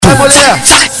mulher,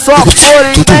 só cor,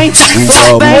 hein?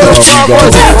 Só cor, só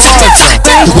gostosa.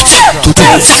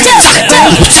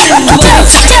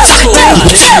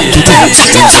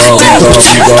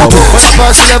 Olha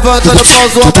pra se levantando,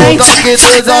 pausa uma puta que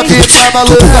Deus a fica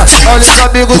maluca. Olha os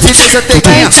amigos de deixa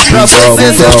tequinha, pra você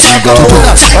sentar com a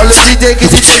bunda. Olha o DJ que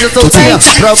te deixa soltinha,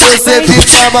 pra você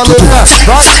ficar maluca.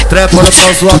 Vai, trepa no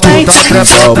pau sua puta,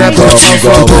 trepa, trepa no pau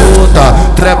sua puta.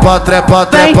 Trepa, trepa,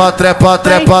 trepa, trepa,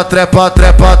 trepa, trepa,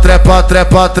 trepa, trepa,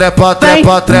 trepa, trepa, trepa,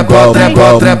 trepa,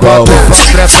 trepa, trepa,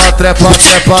 trepa, trepa,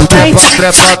 trepa, trepa,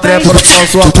 trepa, trepa no pau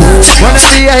sua puta. Quando a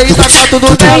BR taca tudo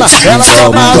nela, ela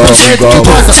toma do jeito que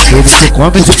gosta. Ele te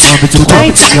come, te come, te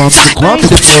come, te come, te come,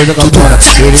 depois joga fora.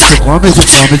 Ele te come, te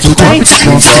come, te come, te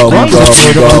come, te come, depois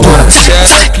joga fora.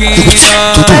 Xerequinha,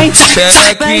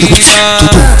 xerequinha,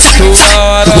 tua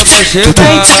hora vai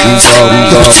chegar.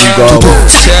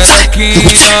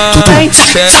 Xerequinha,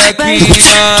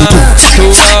 xerequinha,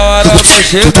 tua hora vai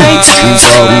chegar.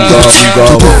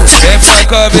 Vem pra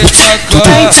cá, vem pra cá,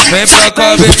 vem pra cá,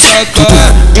 vem pra cá.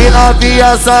 Que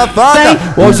novinha safada,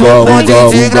 hoje o bonde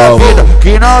te engravida.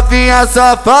 Que novinha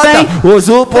safada,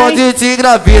 hoje o bonde te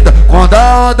engravida. Quando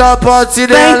a onda pode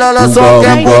nela, ela só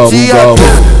quer curtir a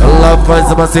vida. Ela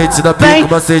faz o macete da pica,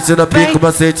 macete da pica,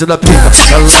 macete da pica.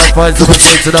 Ela faz o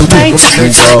macete da pica,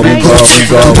 macete da pica,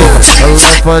 macete da pica.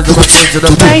 Ela faz o macete da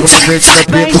pica, macete da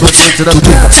pica, macete da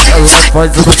pica. Ela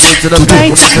faz o macete da pica,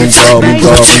 macete da pica,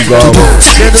 macete da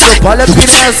pica. Dentro do palha,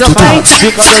 piranha se amarra,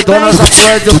 fica doidona, essa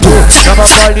porra de burro. Chama a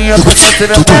bolinha pra você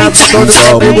me apanhar com todos os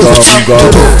amigos do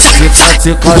campo. Fica,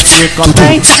 fica, fica,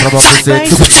 bem, pra você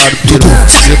te ficar no peru.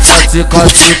 Fica, fica,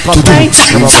 fica, bem,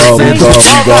 pra você te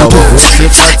ficar no peru.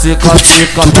 Fica, fica,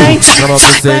 fica, bem, pra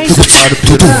você te ficar no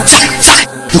peru.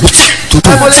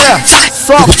 Vai, mulher,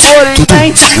 só cor,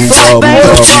 hein? Só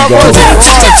cor, só gostosa.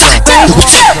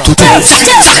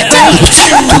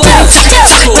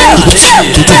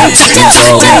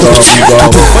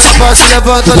 Olha pra se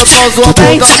levantando, pausa uma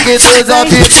puta que Deus a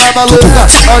fica maluca.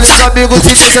 Olha os amigos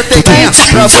de deixa tequinha,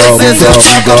 pra você sentar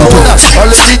com a bunda.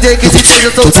 Olha o DJ que te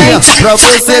deixa soltinha, pra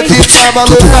você ficar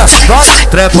maluca. Vai,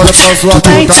 trepa no pau sua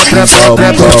puta, trepa,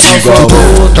 trepa no pau sua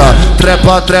puta.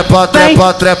 Trepa, trepa,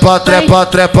 trepa, trepa, trepa,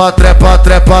 trepa, trepa,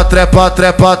 trepa, trepa,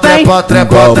 trepa, trepa, trepa,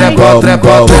 trepa,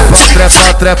 trepa,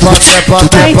 trepa, trepa, trepa,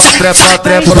 trepa, trepa,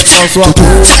 trepa no pau sua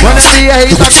puta. Quando a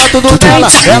BR taca tudo nela,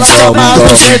 ela toma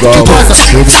do jeito que gosta.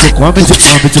 Ele te come, te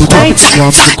come, te come, te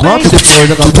come, te come, depois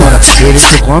joga fora. Ele te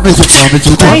come, te come, te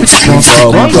come, te come, te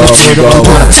come, depois joga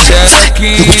fora.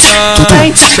 Xerequinha,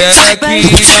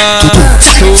 xerequinha,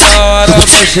 tua hora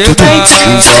vai chegar.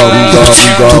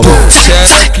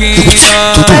 Xerequinha,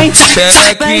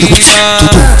 xerequinha,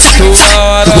 tua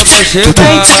hora vai chegar.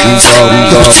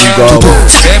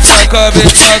 Vem pra cá, vem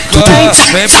pra cá,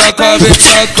 vem pra cá, vem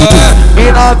pra cá. Que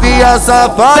novinha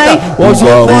safada, hoje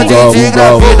o bonde te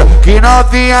engravida. Que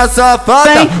novinha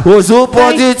safada, hoje o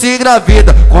bonde te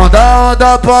engravida. Quando a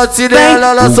onda pode nela,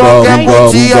 ela só quer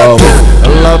curtir a vida.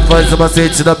 Ela faz o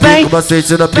macete da pica,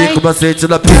 macete da pica, macete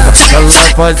da pica. Ela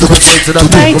faz o macete da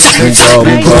pica, macete da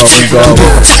pica, macete da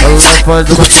pica. Ela faz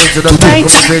o macete da pica,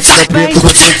 macete da pica,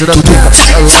 macete da pica.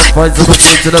 Ela faz o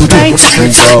macete da pica,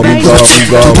 macete da pica,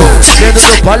 macete da pica. Dentro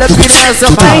do palha, piranha se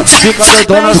amarra, fica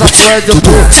doidona, essa porra de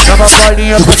burro. Chama a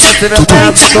bolinha pra você me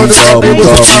apanhar com todos os amigos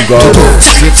do campo.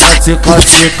 Fica, fica,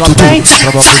 fica, bem,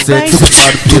 pra você te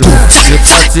ficar no peru.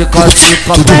 Fica, fica,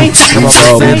 fica, bem, pra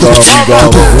você te ficar no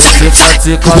peru. Fica,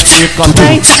 fica, fica,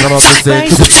 bem, pra você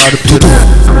te ficar no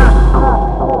peru.